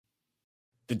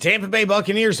The Tampa Bay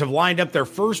Buccaneers have lined up their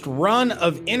first run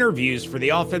of interviews for the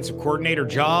offensive coordinator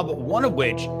job, one of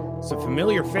which is a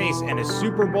familiar face and a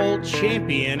Super Bowl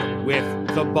champion with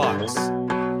the Bucs.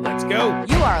 Let's go.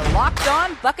 You are Locked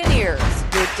On Buccaneers,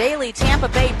 your daily Tampa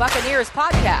Bay Buccaneers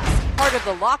podcast, part of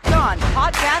the Locked On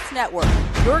Podcast Network,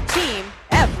 your team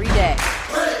every day.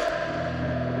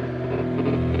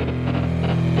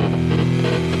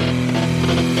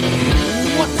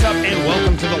 What's up, and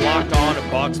welcome to the Locked On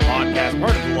Bucs podcast,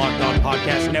 part of the Locked On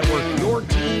Podcast Network, your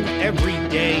team every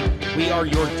day. We are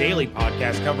your daily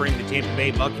podcast covering the Tampa Bay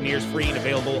Buccaneers, free and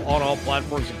available on all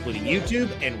platforms, including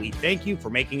YouTube, and we thank you for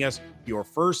making us your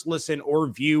first listen or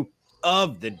view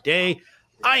of the day.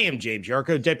 I am James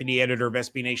Yarko, Deputy Editor of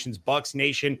SB Nation's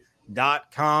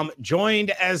BucsNation.com,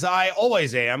 joined as I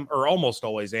always am, or almost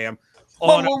always am,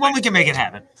 when we can make it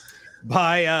happen.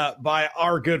 By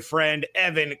our good friend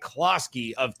Evan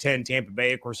Klosky of 10 Tampa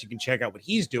Bay. Of course, you can check out what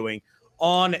he's doing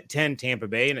on 10 Tampa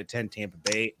Bay and at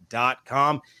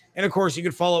 10tampabay.com. And of course, you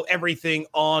can follow everything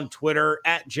on Twitter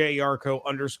at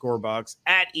 @JYarko_Bucs,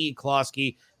 at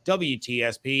 @eKlosky,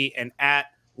 WTSP, and at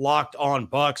Locked On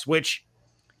Bucs, which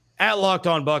at Locked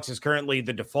On Bucs is currently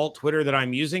the default Twitter that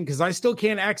I'm using because I still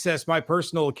can't access my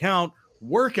personal account.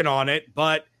 Working on it,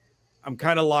 but I'm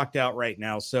kind of locked out right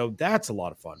now, so that's a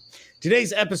lot of fun.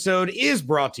 Today's episode is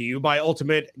brought to you by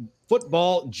Ultimate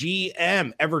Football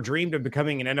GM. Ever dreamed of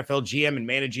becoming an NFL GM and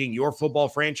managing your football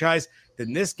franchise?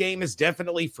 Then this game is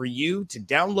definitely for you. To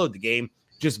download the game,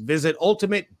 just visit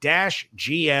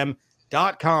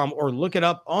ultimate-gm.com or look it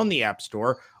up on the App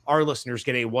Store. Our listeners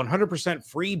get a 100%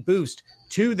 free boost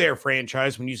to their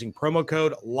franchise when using promo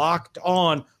code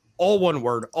LOCKEDON, all one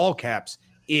word, all caps,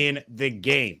 in the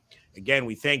game. Again,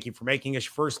 we thank you for making us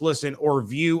your first listen or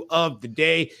view of the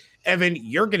day. Evan,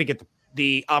 you're going to get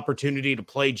the opportunity to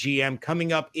play GM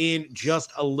coming up in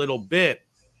just a little bit.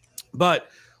 But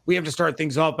we have to start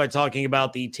things off by talking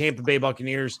about the Tampa Bay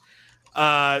Buccaneers.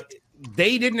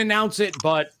 They didn't announce it,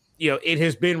 but it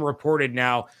has been reported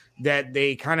now that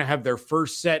they kind of have their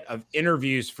first set of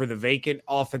interviews for the vacant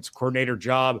offensive coordinator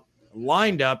job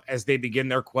lined up as they begin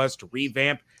their quest to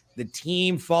revamp the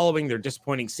team following their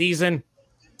disappointing season.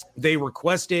 They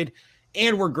requested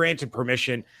and were granted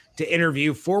permission to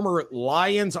interview former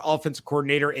Lions offensive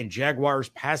coordinator and Jaguars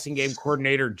passing game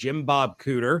coordinator Jim Bob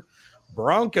Cooter,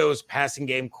 Broncos passing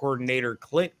game coordinator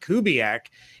Clint Kubiak,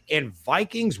 and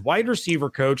Vikings wide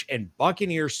receiver coach and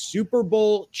Buccaneers Super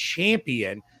Bowl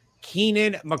champion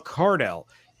Keenan McCardell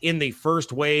in the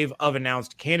first wave of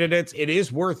announced candidates. It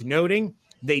is worth noting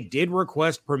they did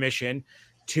request permission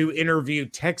to interview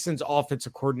Texans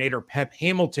offensive coordinator Pep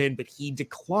Hamilton, but he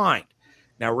declined.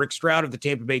 Now, Rick Stroud of the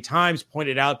Tampa Bay Times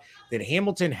pointed out that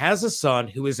Hamilton has a son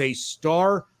who is a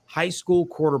star high school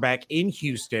quarterback in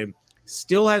Houston,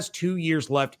 still has 2 years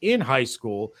left in high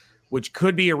school, which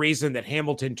could be a reason that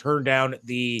Hamilton turned down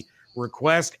the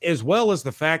request, as well as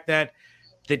the fact that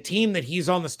the team that he's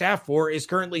on the staff for is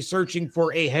currently searching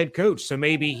for a head coach. So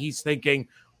maybe he's thinking,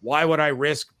 why would I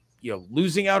risk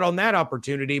losing out on that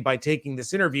opportunity by taking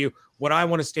this interview when I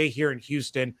want to stay here in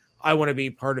Houston? I want to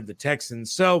be part of the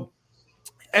Texans. So,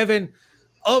 Evan,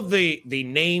 of the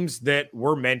names that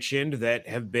were mentioned that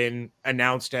have been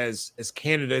announced as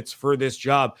candidates for this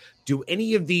job, do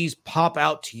any of these pop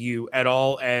out to you at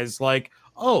all as like,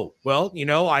 oh, well,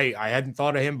 I hadn't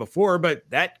thought of him before, but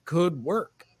that could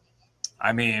work?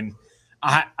 I mean,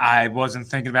 I wasn't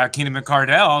thinking about Keenan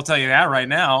McCardell. I'll tell you that right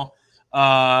now.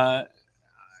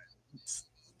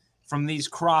 From these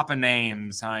crop of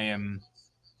names, I am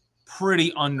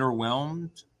pretty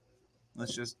underwhelmed.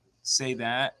 Let's just say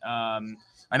that.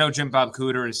 I know Jim Bob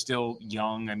Cooter is still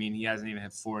young. I mean, he hasn't even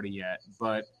hit 40 yet.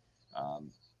 But,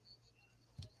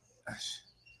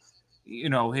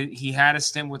 he had a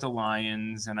stint with the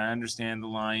Lions, and I understand the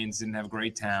Lions didn't have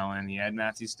great talent. He had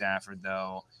Matthew Stafford,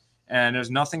 though. And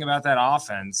there's nothing about that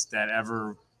offense that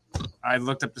ever – I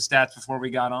looked up the stats before we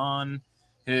got on.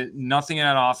 Nothing in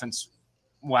that offense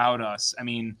wowed us. I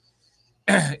mean,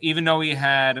 even though he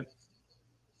had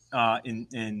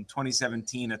in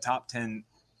 2017 a top 10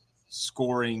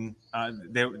 scoring,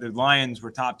 the Lions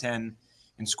were top 10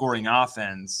 in scoring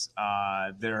offense.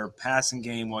 Their passing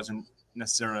game wasn't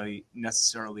necessarily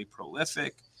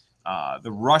prolific.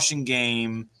 The rushing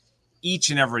game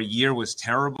each and every year was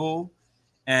terrible.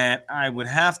 And I would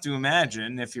have to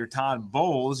imagine if you're Todd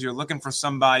Bowles, you're looking for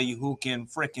somebody who can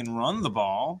freaking run the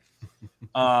ball.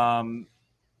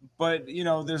 But,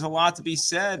 there's a lot to be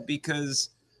said because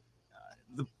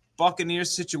the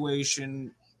Buccaneers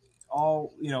situation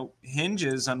all,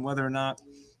 hinges on whether or not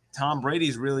Tom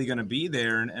Brady's really going to be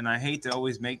there. And I hate to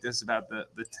always make this about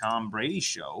the Tom Brady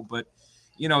show, but,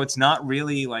 it's not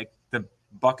really like the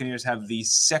Buccaneers have the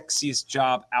sexiest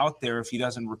job out there if he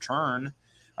doesn't return.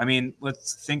 I mean,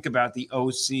 let's think about the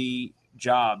OC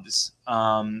jobs.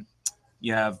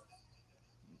 You have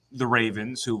the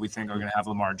Ravens, who we think are going to have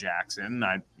Lamar Jackson.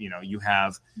 You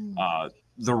have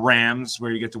the Rams,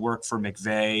 where you get to work for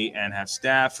McVay and have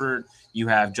Stafford. You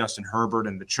have Justin Herbert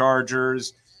and the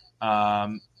Chargers.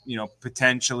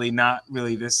 Potentially not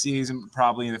really this season, but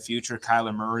probably in the future,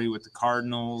 Kyler Murray with the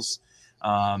Cardinals.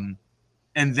 And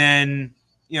then,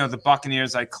 the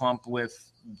Buccaneers I clump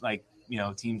with,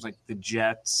 teams like the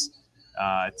Jets,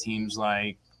 teams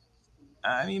like,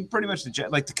 pretty much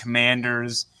the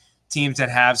Commanders, teams that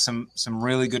have some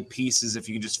really good pieces if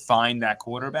you can just find that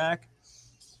quarterback.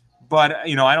 But,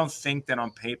 I don't think that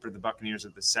on paper the Buccaneers are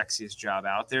the sexiest job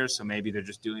out there, so maybe they're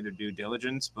just doing their due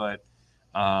diligence. But,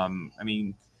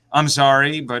 I'm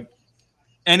sorry, but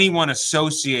anyone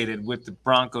associated with the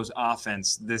Broncos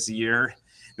offense this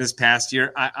past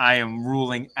year, I am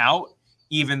ruling out,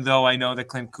 even though I know that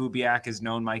Clint Kubiak has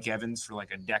known Mike Evans for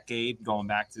like a decade, going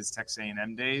back to his Texas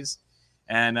A&M days.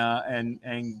 And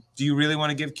do you really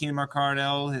want to give Keenan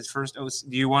McCardell his first OC?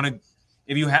 Do you want to,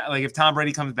 if Tom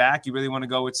Brady comes back, you really want to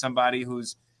go with somebody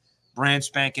who's brand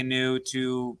spanking new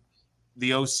to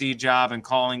the OC job and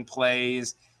calling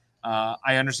plays?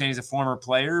 I understand he's a former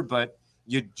player, but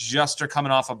you just are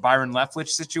coming off a Byron Leftwich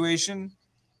situation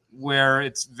where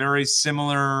it's very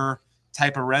similar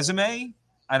type of resume.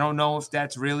 I don't know if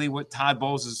that's really what Todd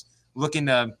Bowles is looking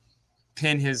to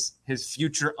pin his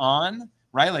future on,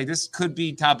 right? Like, this could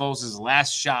be Todd Bowles'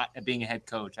 last shot at being a head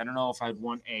coach. I don't know if I'd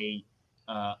want a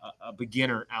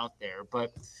beginner out there,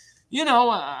 but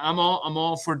I'm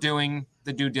all for doing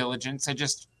the due diligence. I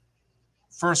just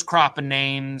first crop of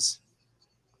names,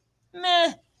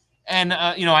 meh. And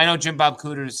I know Jim Bob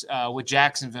Cooter's with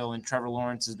Jacksonville and Trevor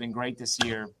Lawrence has been great this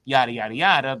year, yada yada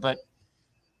yada. But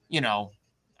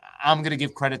I'm going to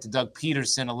give credit to Doug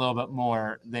Peterson a little bit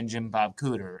more than Jim Bob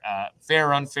Cooter.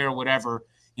 Fair, unfair, whatever.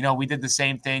 We did the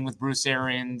same thing with Bruce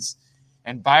Arians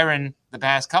and Byron the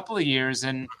past couple of years,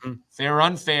 and fair,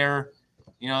 unfair,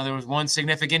 there was one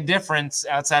significant difference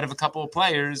outside of a couple of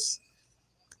players.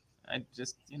 I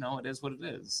just, it is what it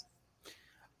is.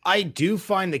 I do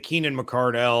find the Keenan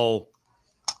McCardell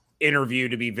interview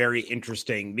to be very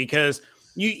interesting because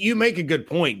you make a good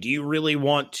point. Do you really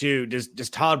want to, does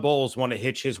Todd Bowles want to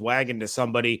hitch his wagon to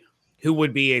somebody who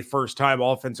would be a first-time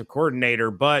offensive coordinator?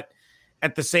 But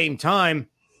at the same time,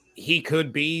 he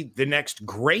could be the next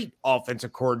great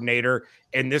offensive coordinator,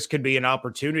 and this could be an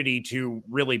opportunity to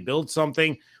really build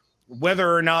something.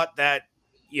 Whether or not that,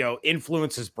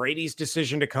 influences Brady's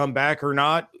decision to come back or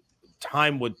not,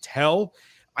 time would tell.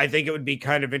 I think it would be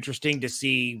kind of interesting to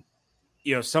see,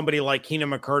 somebody like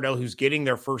Keenan McCardell, who's getting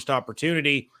their first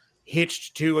opportunity,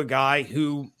 hitched to a guy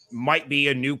who might be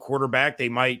a new quarterback. They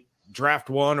might draft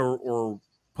one or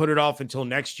put it off until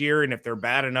next year. And if they're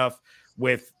bad enough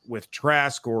with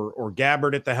Trask or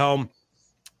Gabbard at the helm,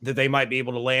 that they might be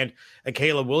able to land a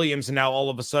Caleb Williams. And now all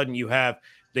of a sudden you have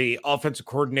the offensive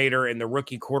coordinator and the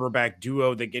rookie quarterback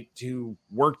duo that get to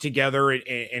work together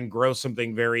and grow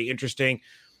something very interesting.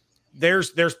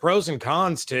 There's pros and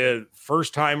cons to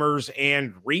first timers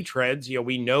and retreads.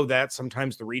 We know that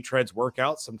sometimes the retreads work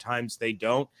out, sometimes they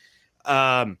don't.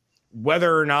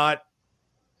 Whether or not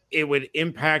it would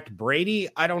impact Brady,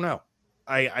 I don't know.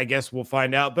 I guess we'll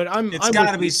find out. But it's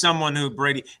got to be someone who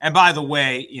Brady. And by the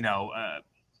way,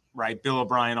 right, Bill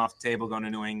O'Brien off the table going to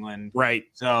New England, right?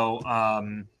 So,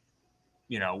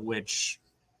 which.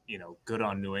 Good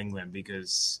on New England,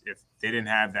 because if they didn't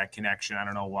have that connection, I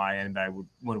don't know why anybody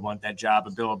would want that job.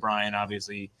 But Bill O'Brien,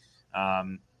 obviously,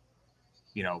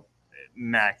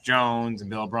 Mac Jones and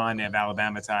Bill O'Brien, they have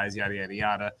Alabama ties, yada, yada,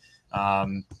 yada.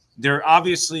 There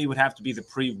obviously would have to be the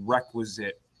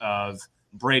prerequisite of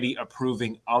Brady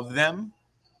approving of them.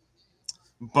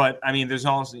 But, there's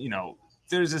also,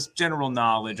 there's this general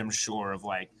knowledge, I'm sure, of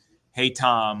like, hey,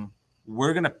 Tom,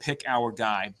 we're going to pick our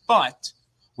guy, but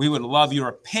we would love your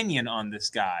opinion on this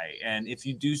guy. And if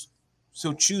you do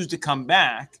so choose to come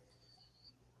back,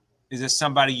 is this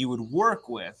somebody you would work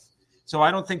with? So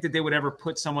I don't think that they would ever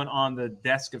put someone on the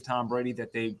desk of Tom Brady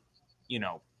that they,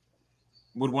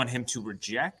 would want him to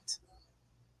reject.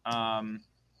 I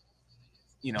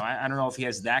don't know if he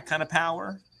has that kind of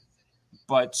power,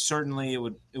 but certainly it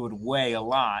would weigh a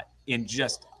lot in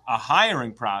just a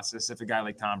hiring process if a guy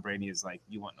like Tom Brady is like,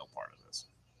 you want no part of this.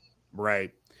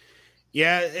 Right.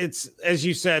 Yeah, it's, as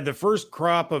you said, the first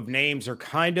crop of names are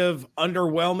kind of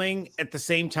underwhelming. At the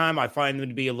same time, I find them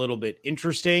to be a little bit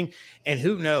interesting. And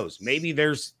who knows, maybe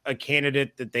there's a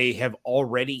candidate that they have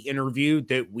already interviewed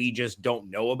that we just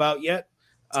don't know about yet.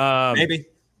 Maybe.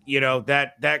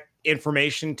 that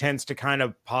information tends to kind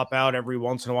of pop out every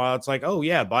once in a while. It's like, oh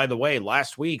yeah, by the way,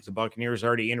 last week the Buccaneers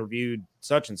already interviewed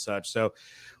such and such. So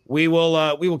we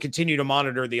will continue to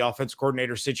monitor the offense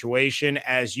coordinator situation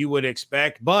as you would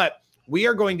expect, but we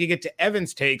are going to get to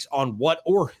Evan's takes on what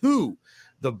or who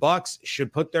the Bucs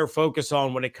should put their focus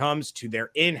on when it comes to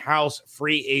their in-house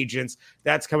free agents.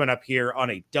 That's coming up here on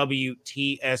a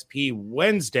WTSP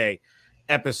Wednesday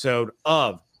episode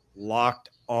of Locked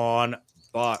On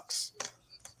Bucs.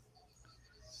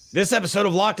 This episode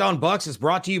of Locked On Bucs is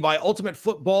brought to you by Ultimate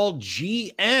Football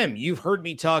GM. You've heard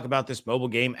me talk about this mobile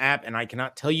game app, and I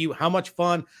cannot tell you how much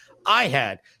fun I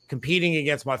had competing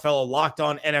against my fellow Locked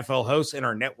On NFL hosts in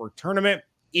our network tournament,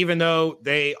 even though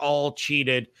they all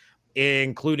cheated,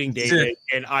 including David,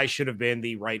 and I should have been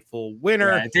the rightful winner.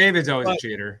 Yeah, David's always a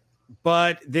cheater.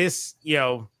 But this,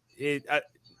 no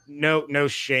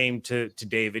shame to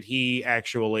David. He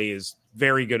actually is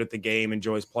very good at the game,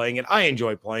 enjoys playing it. I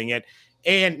enjoy playing it.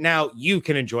 And now you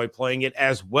can enjoy playing it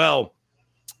as well.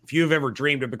 If you've ever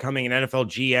dreamed of becoming an NFL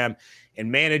GM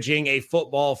and managing a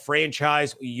football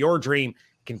franchise, your dream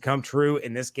can come true,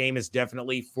 and this game is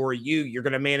definitely for you. You're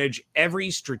going to manage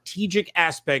every strategic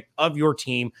aspect of your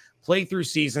team, play through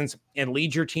seasons, and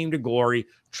lead your team to glory,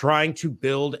 trying to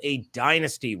build a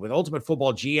dynasty. With Ultimate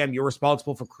Football GM, you're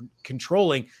responsible for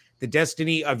controlling the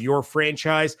destiny of your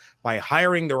franchise by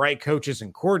hiring the right coaches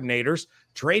and coordinators,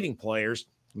 trading players,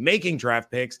 making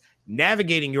draft picks,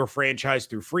 navigating your franchise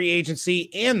through free agency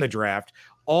and the draft,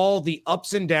 all the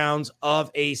ups and downs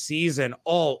of a season,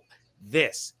 all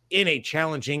this in a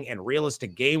challenging and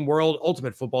realistic game world.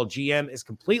 Ultimate Football GM is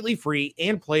completely free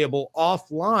and playable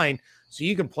offline, so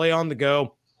you can play on the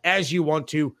go as you want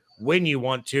to, when you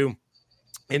want to.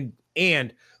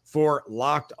 And for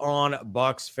Locked On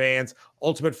Bucs fans,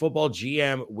 Ultimate Football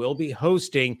GM will be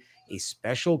hosting a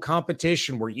special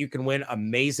competition where you can win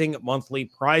amazing monthly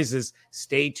prizes.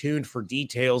 Stay tuned for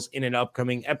details in an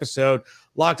upcoming episode.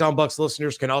 Locked On Bucs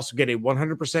listeners can also get a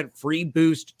 100% free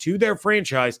boost to their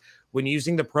franchise when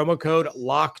using the promo code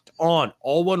Locked On,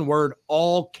 all one word,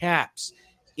 all caps,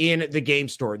 in the game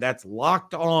store. That's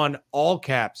Locked On, all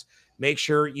caps. Make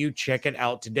sure you check it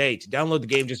out today. To download the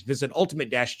game, just visit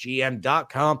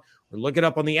ultimate-gm.com or look it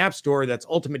up on the App Store. That's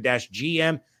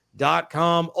ultimate-gm.com.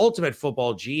 Ultimate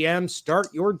Football GM. Start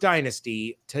your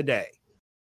dynasty today.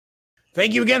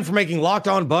 Thank you again for making Locked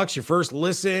On Bucs your first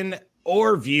listen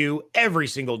or view every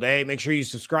single day. Make sure you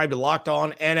subscribe to Locked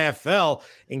On NFL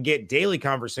and get daily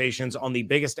conversations on the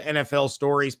biggest NFL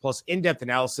stories, plus in-depth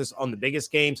analysis on the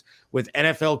biggest games with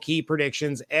NFL key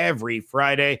predictions every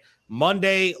Friday.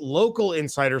 Monday, local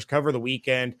insiders cover the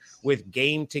weekend with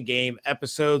game-to-game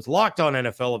episodes. Locked On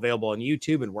NFL available on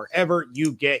YouTube and wherever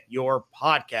you get your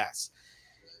podcasts.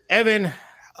 Evan,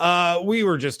 we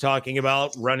were just talking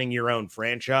about running your own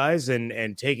franchise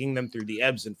and taking them through the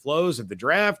ebbs and flows of the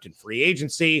draft and free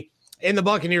agency. And the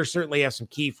Buccaneers certainly have some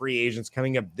key free agents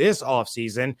coming up this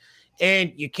offseason,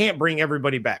 and you can't bring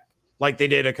everybody back like they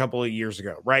did a couple of years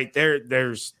ago, right?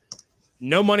 There's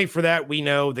no money for that. We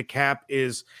know the cap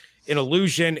is an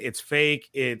illusion. It's fake.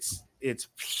 It's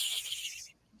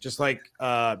just like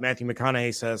Matthew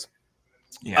McConaughey says.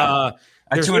 Yeah.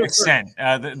 To an extent,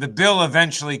 the bill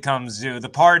eventually comes due. The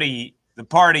party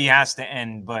has to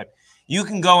end, but you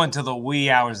can go into the wee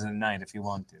hours of the night if you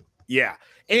want to. Yeah,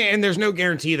 and there's no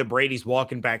guarantee that Brady's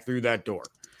walking back through that door.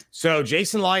 So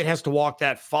Jason Light has to walk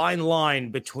that fine line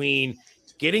between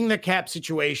getting the cap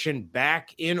situation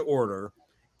back in order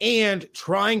and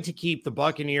trying to keep the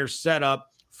Buccaneers set up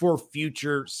for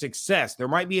future success. There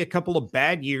might be a couple of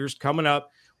bad years coming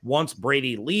up. Once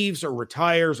Brady leaves or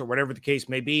retires or whatever the case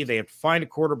may be, they have to find a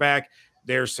quarterback.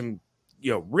 There's some,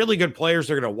 really good players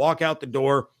that are going to walk out the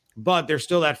door, but there's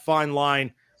still that fine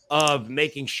line of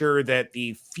making sure that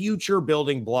the future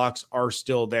building blocks are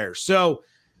still there. So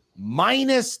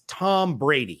minus Tom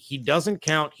Brady, he doesn't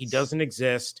count. He doesn't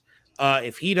exist.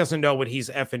 If he doesn't know what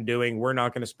he's effing doing, we're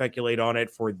not going to speculate on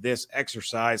it for this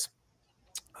exercise.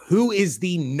 Who is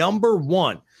the number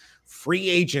one free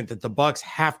agent that the Bucs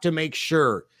have to make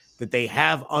sure that they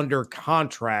have under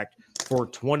contract for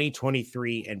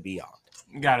 2023 and beyond?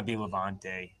 Got to be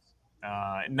Levante.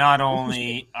 Not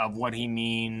only of what he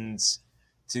means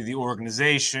to the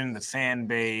organization, the fan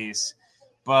base,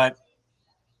 but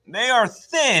they are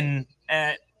thin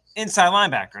at inside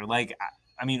linebacker.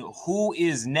 Who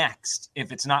is next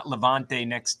if it's not Levante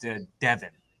next to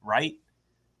Devin, right?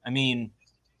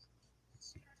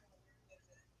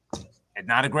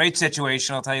 Not a great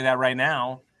situation, I'll tell you that right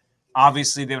now.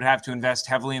 Obviously, they would have to invest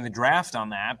heavily in the draft on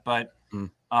that. But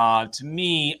to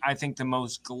me, I think the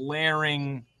most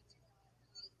glaring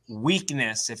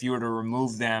weakness, if you were to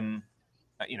remove them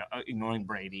ignoring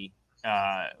Brady,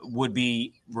 would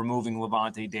be removing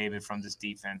Lavonte David from this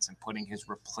defense and putting his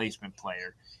replacement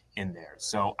player in there.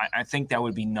 So I think that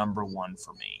would be number one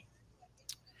for me.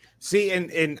 See,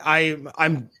 and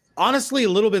I'm honestly a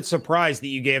little bit surprised that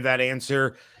you gave that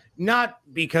answer. Not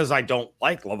because I don't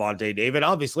like Lavonte David.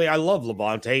 Obviously, I love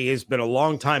Lavonte. He's been a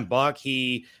long-time Buck.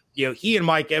 He and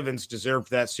Mike Evans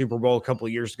deserved that Super Bowl a couple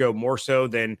of years ago, more so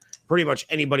than pretty much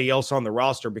anybody else on the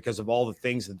roster because of all the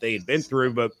things that they had been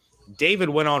through. But David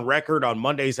went on record on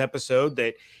Monday's episode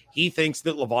that he thinks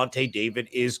that Lavonte David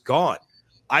is gone.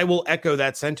 I will echo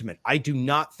that sentiment. I do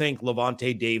not think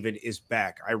Lavonte David is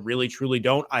back. I really, truly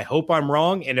don't. I hope I'm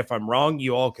wrong. And if I'm wrong,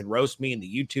 you all can roast me in the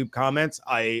YouTube comments.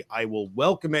 I will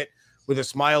welcome it with a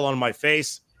smile on my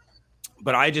face.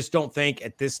 But I just don't think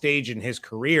at this stage in his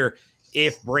career,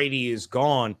 if Brady is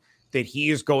gone, that he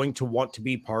is going to want to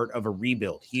be part of a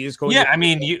rebuild. He is going. Yeah,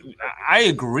 I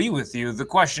agree with you. The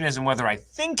question isn't whether I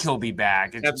think he'll be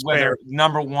back. It's whether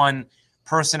number one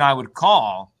person I would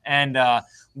call, and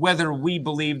whether we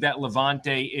believe that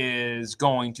Lavonte is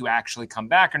going to actually come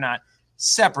back or not.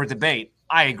 Separate debate.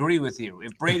 I agree with you.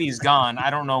 If Brady's gone, I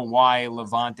don't know why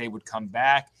Lavonte would come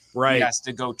back. Right. He has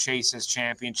to go chase his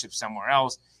championship somewhere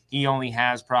else. He only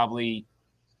has probably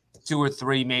 2 or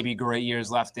 3 maybe great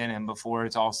years left in him before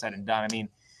it's all said and done. I mean,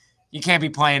 you can't be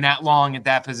playing that long at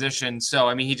that position. So,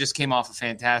 I mean, he just came off a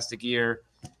fantastic year.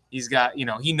 He's got,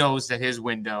 he knows that his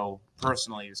window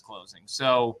personally is closing.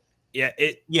 So,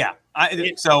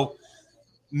 so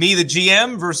me, the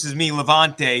GM versus me,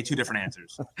 Lavonte, 2 different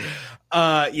answers.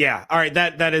 Yeah. All right.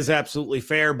 That is absolutely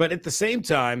fair. But at the same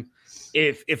time,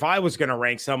 if I was going to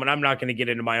rank someone, I'm not going to get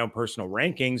into my own personal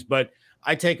rankings, but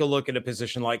I take a look at a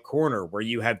position like corner where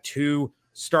you have 2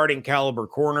 starting caliber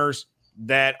corners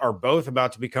that are both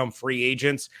about to become free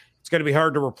agents. It's going to be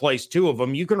hard to replace 2 of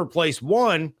them. You can replace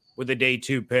one with a day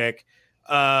 2 pick.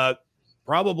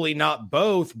 Probably not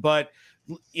both, but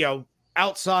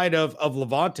outside of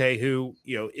Lavonte, who,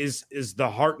 is the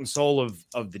heart and soul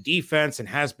of the defense and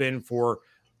has been for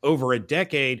over a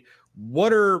decade,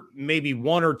 what are maybe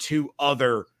 1 or 2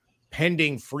 other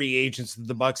pending free agents that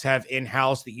the Bucs have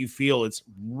in-house that you feel it's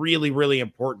really, really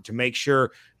important to make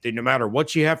sure that no matter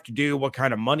what you have to do, what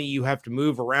kind of money you have to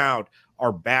move around,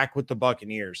 are back with the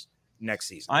Buccaneers next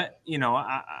season?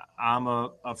 I'm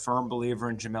a firm believer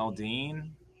in Jamel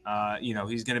Dean.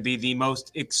 He's going to be the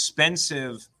most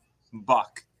expensive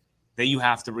Buck that you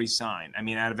have to re-sign. I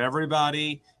mean, out of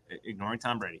everybody, ignoring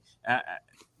Tom Brady,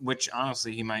 which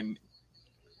honestly he might,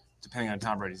 depending on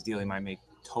Tom Brady's deal, he might make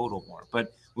total more.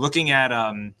 But looking at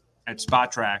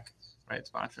Spot Track, right?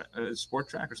 Sport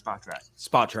Track or Spot Track?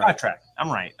 Spot Track. Spot Track. I'm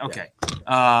right. Okay.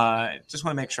 Yeah. Just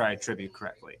want to make sure I attribute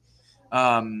correctly.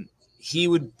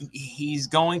 He's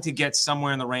going to get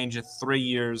somewhere in the range of 3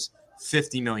 years,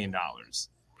 $50 million. It's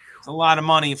a lot of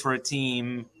money for a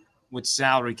team with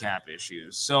salary cap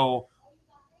issues. So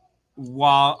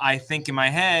while I think in my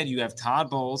head you have Todd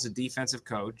Bowles, a defensive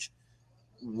coach,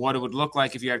 what it would look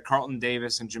like if you had Carlton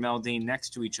Davis and Jamel Dean next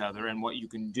to each other and what you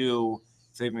can do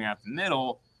figuring out the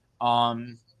middle.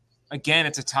 Again,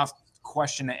 it's a tough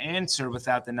question to answer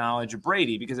without the knowledge of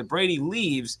Brady, because if Brady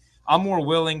leaves, I'm more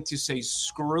willing to say,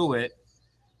 screw it.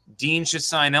 Dean should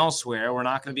sign elsewhere. We're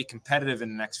not going to be competitive in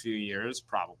the next few years,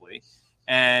 probably.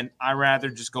 And I'd rather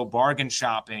just go bargain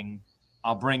shopping.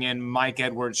 I'll bring in Mike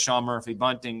Edwards, Sean Murphy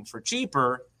Bunting for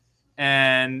cheaper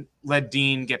and let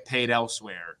Dean get paid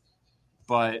elsewhere.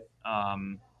 But,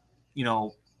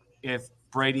 if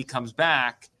Brady comes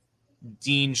back,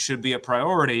 Dean should be a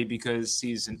priority because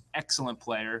he's an excellent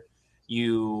player.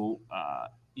 You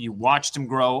watched him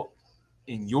grow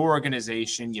in your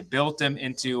organization. You built him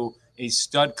into a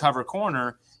stud cover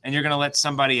corner, and you're going to let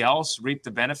somebody else reap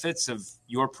the benefits of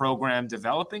your program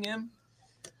developing him?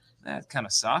 That kind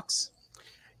of sucks.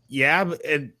 Yeah, but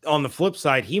on the flip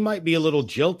side, he might be a little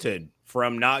jilted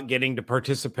from not getting to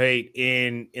participate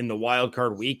in the wild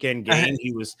card weekend game.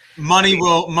 He was money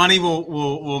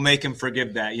will make him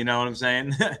forgive that. You know what I'm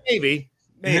saying? Maybe.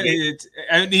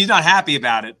 He's not happy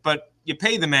about it, but you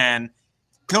pay the man,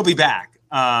 he'll be back.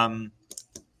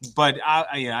 But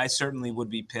I certainly would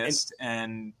be pissed,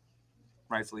 and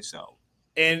rightfully so.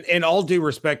 And all due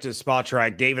respect to Spot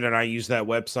Track, David and I use that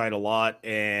website a lot,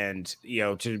 and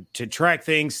to track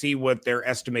things, see what their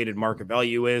estimated market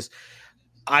value is.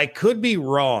 I could be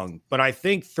wrong, but I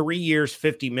think 3 years,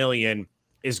 $50 million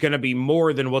is going to be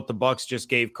more than what the Bucs just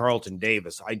gave Carlton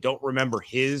Davis. I don't remember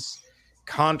his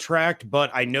contract,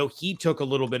 but I know he took a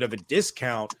little bit of a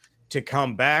discount to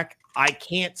come back. I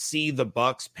can't see the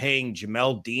Bucs paying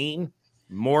Jamel Dean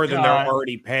More than they're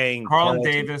already paying. Carlton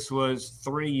Davis was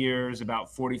 3 years,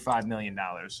 about $45 million.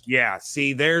 Yeah,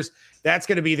 see, that's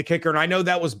going to be the kicker. And I know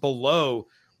that was below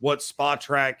what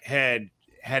SpotTrack had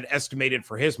estimated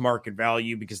for his market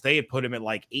value, because they had put him at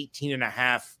like 18 and a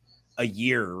half a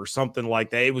year or something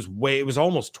like that. It was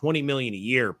almost 20 million a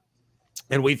year.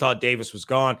 And we thought Davis was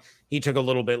gone. He took a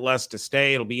little bit less to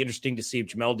stay. It'll be interesting to see if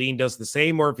Jamel Dean does the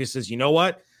same, or if he says, you know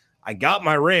what, I got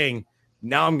my ring.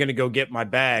 Now I'm going to go get my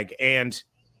bag, and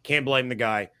can't blame the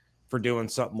guy for doing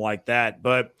something like that.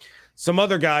 But some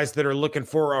other guys that are looking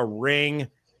for a ring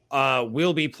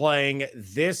will be playing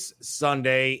this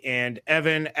Sunday. And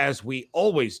Evan, as we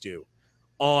always do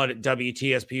on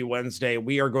WTSP Wednesday,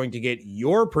 we are going to get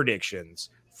your predictions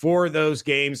for those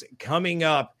games coming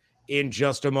up in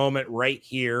just a moment right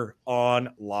here on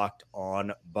Locked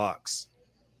On Bucs.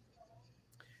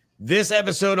 This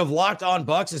episode of Locked On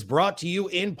Bucs is brought to you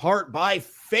in part by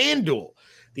FanDuel.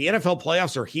 The NFL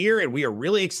playoffs are here, and we are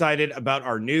really excited about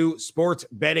our new sports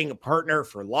betting partner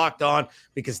for Locked On,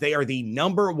 because they are the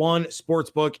number one sports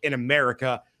book in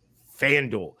America,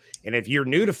 FanDuel. And if you're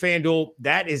new to FanDuel,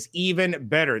 that is even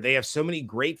better. They have so many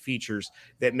great features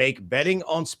that make betting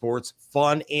on sports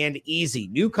fun and easy.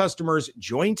 New customers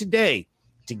join today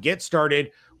to get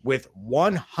started with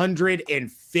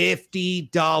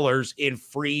 $150 in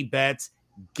free bets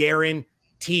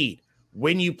guaranteed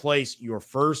when you place your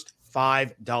first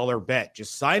 $5 bet.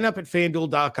 Just sign up at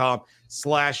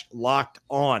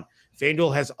FanDuel.com/locked-on.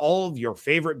 FanDuel has all of your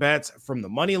favorite bets, from the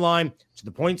money line to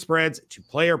the point spreads to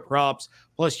player props.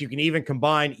 Plus, you can even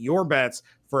combine your bets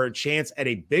for a chance at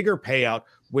a bigger payout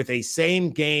with a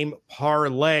same-game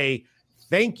parlay.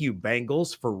 Thank you,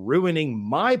 Bengals, for ruining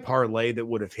my parlay that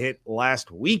would have hit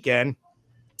last weekend.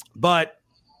 But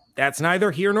that's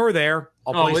neither here nor there.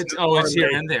 It's here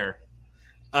and there.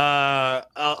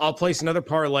 I'll place another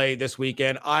parlay this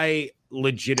weekend. I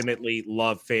legitimately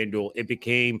love FanDuel. It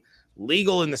became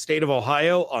legal in the state of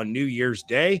Ohio on New Year's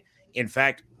Day. In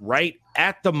fact, right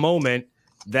at the moment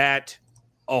that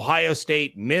Ohio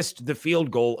State missed the field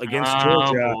goal against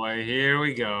Georgia. Oh, boy, here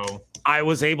we go. I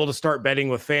was able to start betting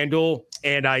with FanDuel,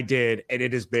 and I did, and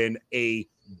it has been a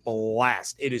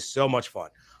blast. It is so much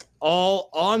fun. All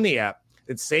on the app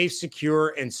that's safe,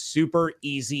 secure, and super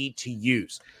easy to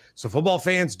use. So football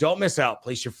fans, don't miss out.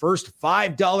 Place your first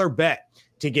 $5 bet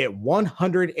to get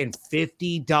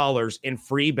 $150 in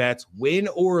free bets, win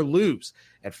or lose,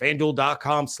 at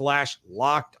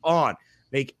FanDuel.com/locked-on.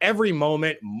 Make every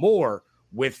moment more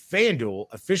with FanDuel,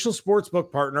 official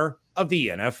sportsbook partner of the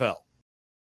NFL.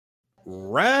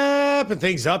 Wrapping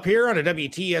things up here on a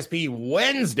WTSP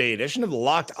Wednesday edition of the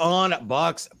Locked On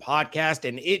Bucs podcast,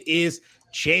 and it is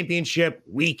championship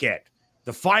weekend.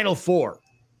 The Final Four,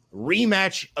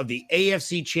 rematch of the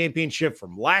AFC Championship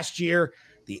from last year.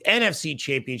 The NFC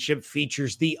Championship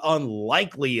features the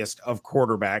unlikeliest of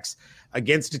quarterbacks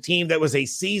against a team that was a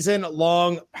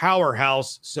season-long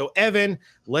powerhouse. So, Evan,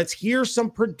 let's hear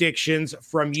some predictions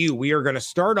from you. We are going to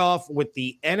start off with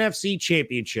the NFC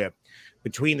Championship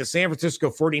between the San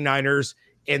Francisco 49ers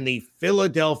and the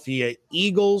Philadelphia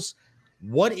Eagles.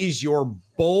 What is your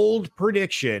bold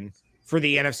prediction for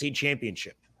the NFC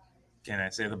Championship? Can I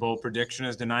say the bold prediction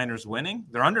is the Niners winning?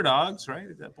 They're underdogs, right?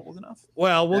 Is that bold enough?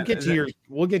 Well, we'll get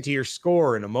to your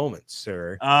score in a moment,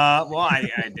 sir.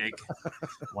 I dig.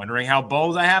 Wondering how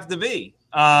bold I have to be.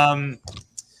 No,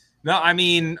 I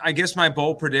mean, I guess my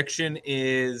bold prediction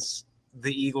is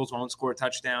the Eagles won't score a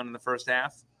touchdown in the first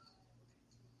half.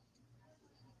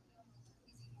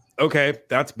 Okay,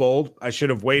 that's bold. I should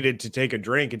have waited to take a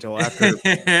drink until after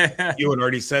you had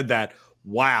already said that.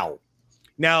 Wow.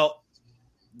 Now,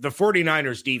 the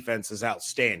 49ers defense is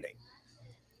outstanding,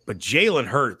 but Jalen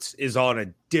Hurts is on a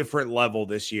different level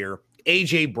this year.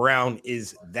 A.J. Brown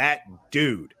is that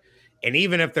dude. And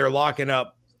even if they're locking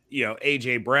up,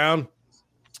 A.J. Brown,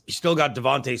 you still got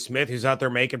Devontae Smith, who's out there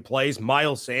making plays.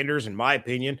 Miles Sanders, in my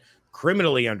opinion,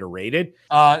 criminally underrated.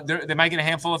 They might get a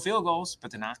handful of field goals,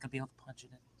 but they're not going to be able to punch it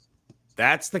in.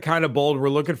 That's the kind of bold we're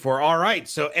looking for. All right,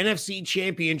 so NFC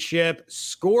Championship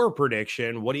score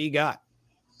prediction. What do you got?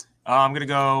 I'm going to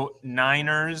go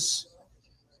Niners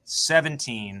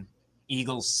 17,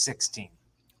 Eagles 16.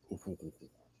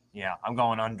 Yeah, I'm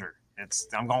going under.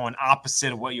 I'm going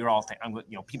opposite of what you're all thinking.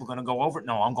 People going to go over it?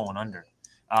 No, I'm going under.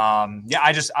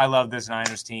 I love this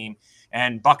Niners team,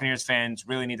 and Buccaneers fans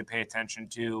really need to pay attention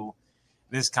to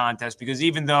this contest, because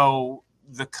even though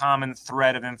the common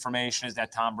thread of information is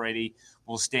that Tom Brady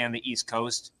will stay on the East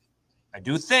Coast, I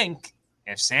do think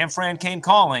if San Fran came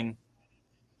calling,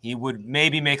 he would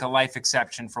maybe make a life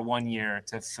exception for 1 year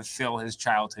to fulfill his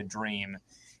childhood dream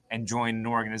and join an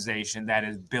organization that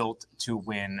is built to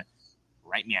win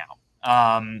right now.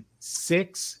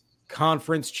 6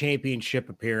 conference championship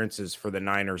appearances for the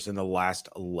Niners in the last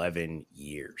 11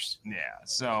 years. Yeah.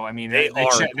 So, I mean, They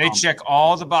check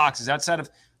all the boxes outside of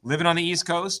living on the East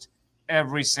Coast.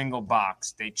 Every single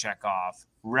box they check off.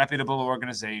 Reputable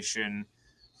organization.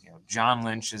 John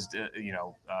Lynch is, the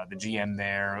GM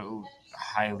there,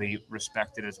 highly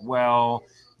respected as well.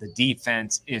 The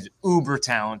defense is uber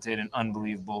talented and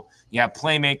unbelievable. You have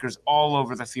playmakers all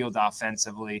over the field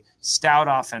offensively, stout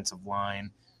offensive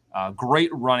line, great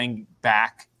running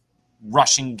back,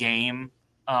 rushing game.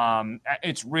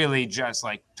 It's really just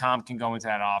like Tom can go into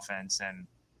that offense and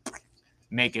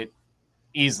make it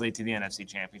easily to the NFC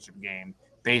Championship game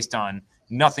based on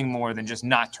nothing more than just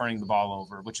not turning the ball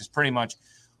over, which is pretty much –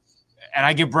 and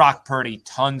I give Brock Purdy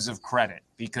tons of credit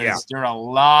because there are a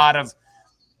lot of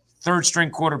third-string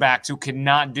quarterbacks who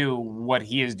cannot do what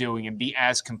he is doing and be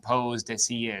as composed as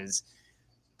he is.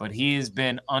 But he has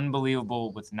been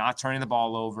unbelievable with not turning the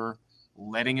ball over,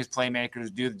 letting his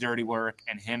playmakers do the dirty work,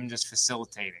 and him just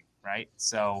facilitating, right?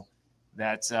 So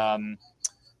that's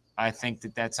I think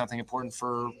that's something important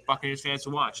for Buccaneers fans to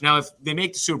watch. Now, if they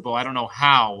make the Super Bowl, I don't know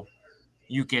how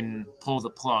you can pull the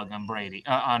plug on Brady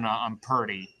on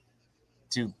Purdy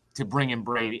to bring in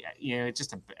Brady. It's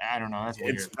just I don't know. That's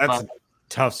weird. That's a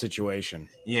tough situation.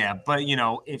 Yeah, but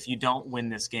if you don't win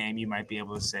this game, you might be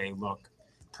able to say, look,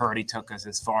 Purdy took us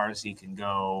as far as he can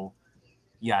go,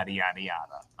 yada, yada,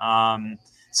 yada.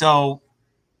 So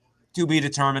to be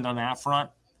determined on that front,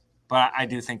 but I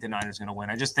do think the Niners are going to win.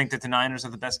 I just think that the Niners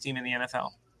are the best team in the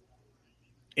NFL.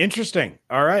 Interesting.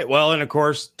 All right. Well, and of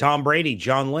course, Tom Brady,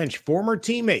 John Lynch, former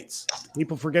teammates.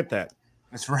 People forget that.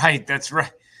 That's right.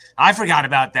 I forgot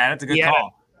about that. That's a good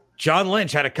call. John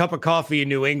Lynch had a cup of coffee in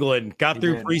New England, got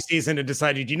through preseason and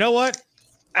decided, you know what?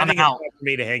 I think out. It's time for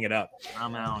me to hang it up.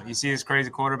 I'm out. You see this crazy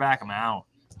quarterback? I'm out.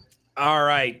 All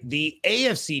right. The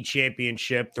AFC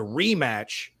Championship, the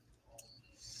rematch,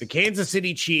 the Kansas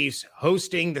City Chiefs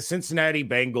hosting the Cincinnati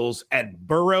Bengals at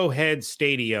Burrowhead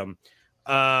Stadium.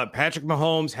 Patrick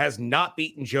Mahomes has not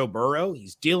beaten Joe Burrow.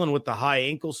 He's dealing with the high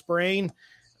ankle sprain.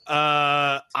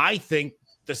 I think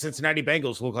the Cincinnati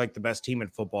Bengals look like the best team in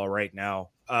football right now,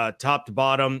 top to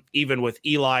bottom, even with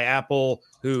Eli Apple,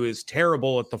 who is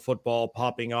terrible at the football,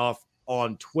 popping off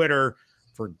on Twitter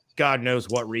for God knows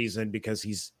what reason, because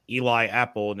he's Eli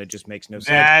Apple and it just makes no sense.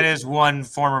 That is one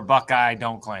former Buckeye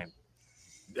don't claim.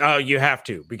 Oh, you have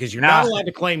to, because you're not allowed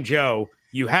to claim Joe.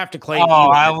 You have to claim Eli.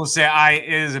 Eli. I will say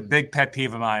it is a big pet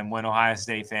peeve of mine when Ohio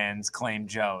State fans claim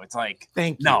Joe. It's like,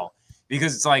 no,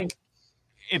 because it's like,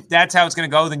 if that's how it's going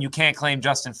to go, then you can't claim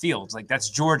Justin Fields. Like, that's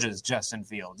Georgia's Justin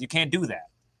Fields. You can't do that.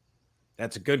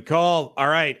 That's a good call. All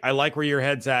right. I like where your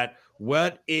head's at.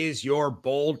 What is your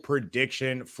bold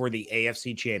prediction for the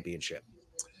AFC Championship?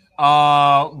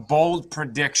 Bold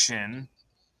prediction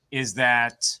is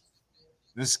that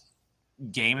this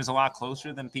game is a lot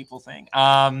closer than people think.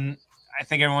 I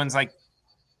think everyone's like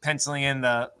penciling in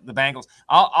the Bengals.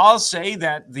 I'll say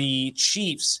that the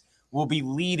Chiefs will be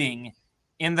leading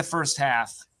in the first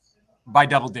half by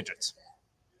double digits.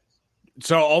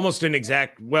 So almost an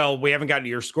exact, well, we haven't gotten to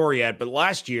your score yet, but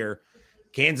last year,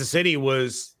 Kansas City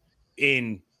was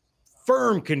in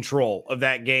firm control of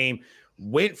that game,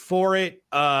 went for it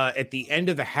at the end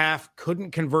of the half,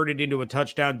 couldn't convert it into a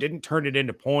touchdown, didn't turn it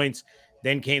into points.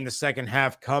 Then came the second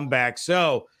half comeback.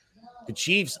 So the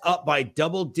Chiefs up by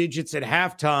double digits at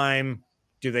halftime.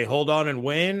 Do they hold on and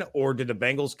win, or do the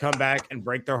Bengals come back and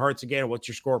break their hearts again? What's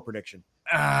your score prediction?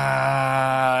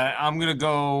 I'm going to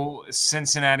go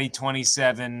Cincinnati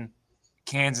 27,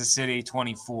 Kansas City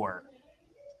 24.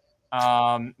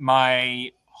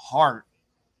 My heart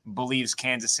believes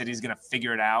Kansas City is going to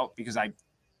figure it out because I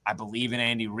believe in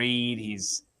Andy Reid.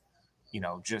 He's,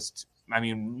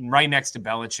 right next to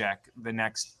Belichick, the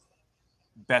next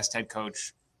best head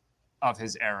coach of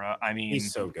his era. I mean,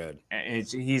 he's so good.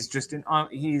 He's just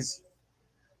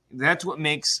that's what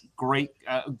makes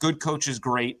good coaches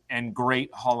great and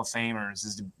great Hall of Famers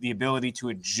is the ability to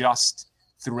adjust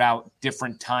throughout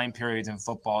different time periods in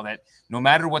football, that no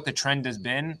matter what the trend has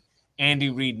been, Andy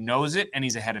Reid knows it and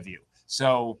he's ahead of you.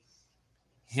 So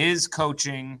his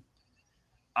coaching,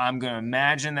 I'm going to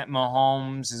imagine that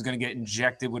Mahomes is going to get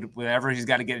injected with whatever he's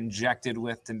got to get injected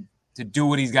with to do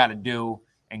what he's got to do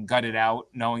and gut it out,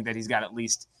 knowing that he's got at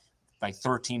least like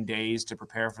 13 days to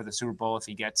prepare for the Super Bowl if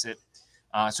he gets it.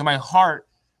 So my heart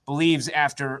believes,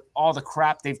 after all the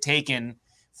crap they've taken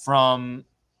from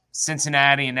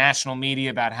Cincinnati and national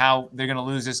media about how they're going to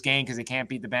lose this game because they can't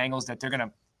beat the Bengals, that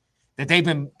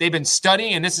they've been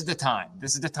studying, and this is the time.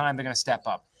 This is the time they're going to step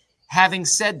up. Having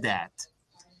said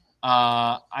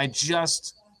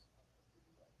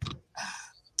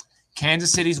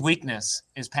Kansas City's weakness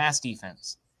is pass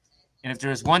defense. And if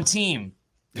there's one team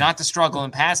not to struggle in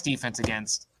pass defense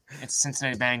against, it's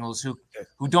Cincinnati Bengals,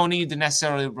 who don't need to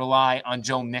necessarily rely on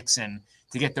Joe Mixon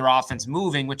to get their offense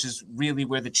moving, which is really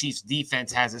where the Chiefs'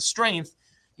 defense has its strength,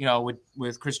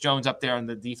 with Chris Jones up there on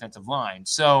the defensive line.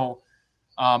 So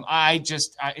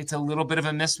it's a little bit of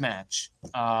a mismatch.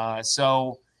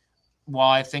 So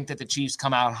while I think that the Chiefs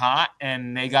come out hot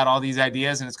and they got all these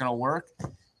ideas and it's going to work,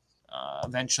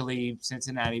 eventually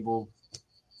Cincinnati will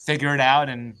figure it out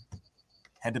and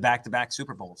head to back-to-back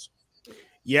Super Bowls.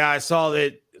 Yeah, I saw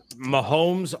that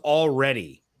Mahomes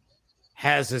already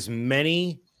has as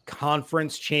many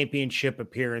conference championship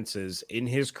appearances in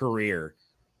his career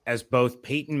as both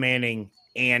Peyton Manning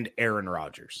and Aaron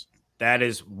Rodgers. That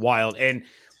is wild. And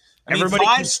everybody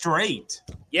 5 straight.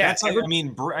 Yeah. I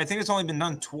think it's only been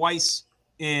done twice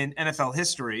in NFL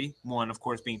history. One, of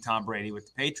course, being Tom Brady with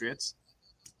the Patriots.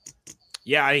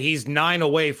 Yeah, he's 9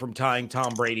 away from tying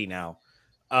Tom Brady now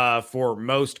for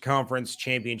most conference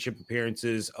championship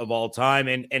appearances of all time.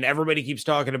 And everybody keeps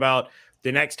talking about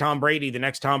the next Tom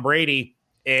Brady.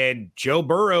 And Joe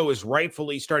Burrow is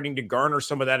rightfully starting to garner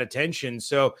some of that attention.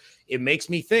 So it makes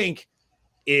me think,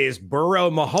 is Burrow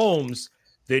Mahomes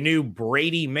the new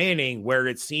Brady Manning, where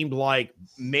it seemed like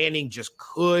Manning just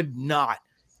could not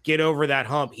get over that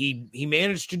hump? He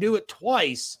managed to do it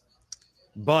twice,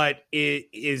 but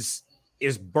is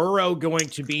Burrow going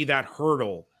to be that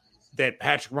hurdle that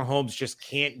Patrick Mahomes just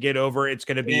can't get over? It's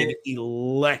going to be an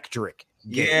electric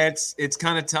game. Yeah, it's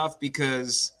kind of tough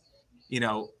because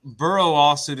Burrow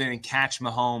also didn't catch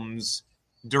Mahomes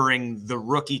during the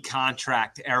rookie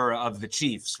contract era of the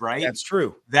Chiefs, right? That's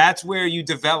true. That's where you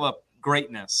develop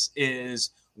greatness is,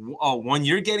 when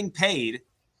you're getting paid,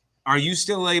 are you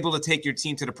still able to take your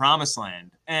team to the promised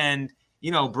land? And,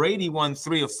 Brady won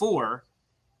 3 of 4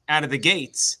 out of the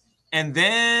gates. And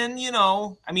then,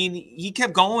 he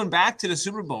kept going back to the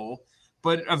Super Bowl,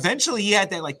 but eventually he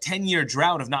had that 10-year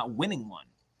drought of not winning one.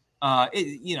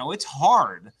 It's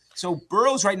hard. So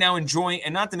Burrow's right now enjoying,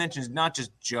 and not to mention, not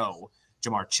just Joe.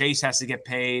 Jamar Chase has to get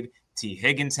paid. T.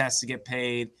 Higgins has to get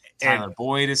paid. Tyler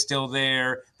Boyd is still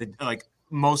there.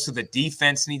 Most of the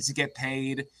defense needs to get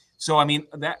paid. So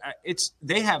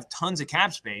they have tons of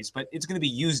cap space, but it's going to be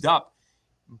used up.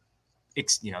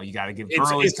 You got to give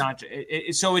Burrow his contract.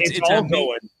 It's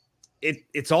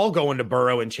all going to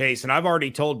Burrow and Chase. And I've already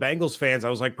told Bengals fans,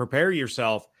 I was like, prepare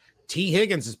yourself. T.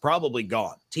 Higgins is probably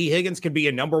gone. T. Higgins could be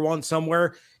a number 1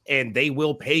 somewhere, and they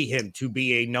will pay him to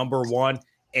be a number 1,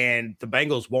 and the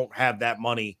Bengals won't have that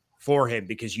money for him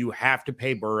because you have to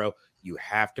pay Burrow. You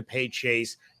have to pay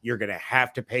Chase. You're going to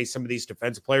have to pay some of these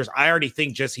defensive players. I already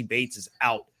think Jesse Bates is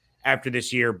out after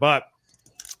this year, but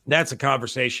that's a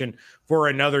conversation for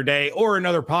another day or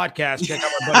another podcast. Check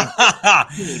out our buddy.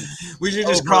 We should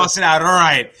just cross it out. All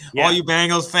right. Yeah. All you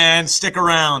Bengals fans, stick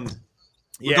around.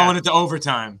 We're going into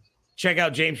overtime. Check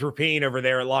out James Rapine over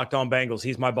there at Locked On Bengals.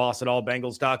 He's my boss at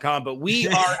allbengals.com. But we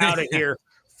are out of here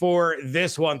for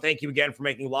this one. Thank you again for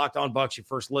making Locked On Bucs your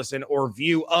first listen or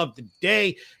view of the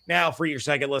day. Now, for your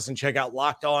second listen, check out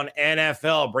Locked On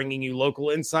NFL, bringing you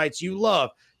local insights you love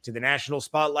to the national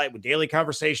spotlight with daily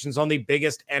conversations on the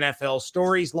biggest NFL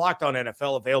stories. Locked On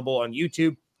NFL, available on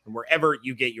YouTube and wherever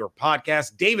you get your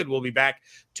podcast. David will be back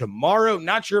tomorrow.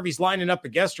 Not sure if he's lining up a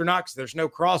guest or not because there's no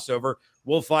crossover.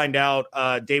 We'll find out.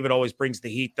 David always brings the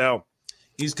heat, though.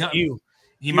 He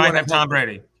might have Tom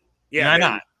Brady.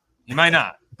 Yeah, he might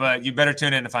not. But you better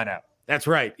tune in to find out. That's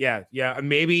right. Yeah.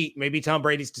 Maybe Tom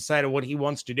Brady's decided what he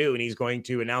wants to do, and he's going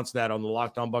to announce that on the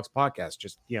Locked On Bucs podcast.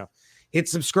 Just hit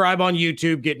subscribe on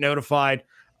YouTube, get notified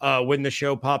when the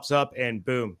show pops up, and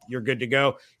boom, you're good to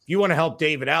go. If you want to help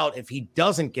David out, if he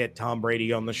doesn't get Tom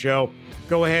Brady on the show,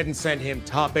 go ahead and send him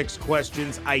topics,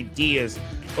 questions, ideas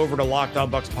over to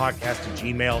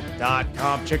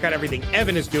LockedOnBucsPodcast@gmail.com. Check out everything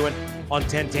Evan is doing on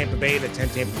 10 Tampa Bay at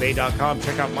 10tampabay.com.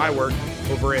 Check out my work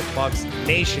over at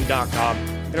BucsNation.com.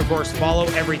 And, of course, follow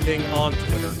everything on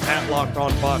Twitter at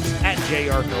LockedOnBucs, at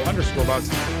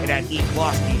JArco_Bucs, and at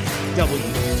eClosky,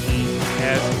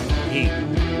 WTSP.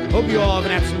 Hope you all have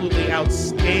an absolutely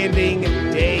outstanding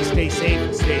day. Stay safe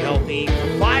and stay healthy.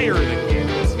 Fire the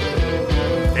kids.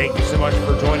 Thank you so much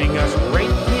for joining us. Great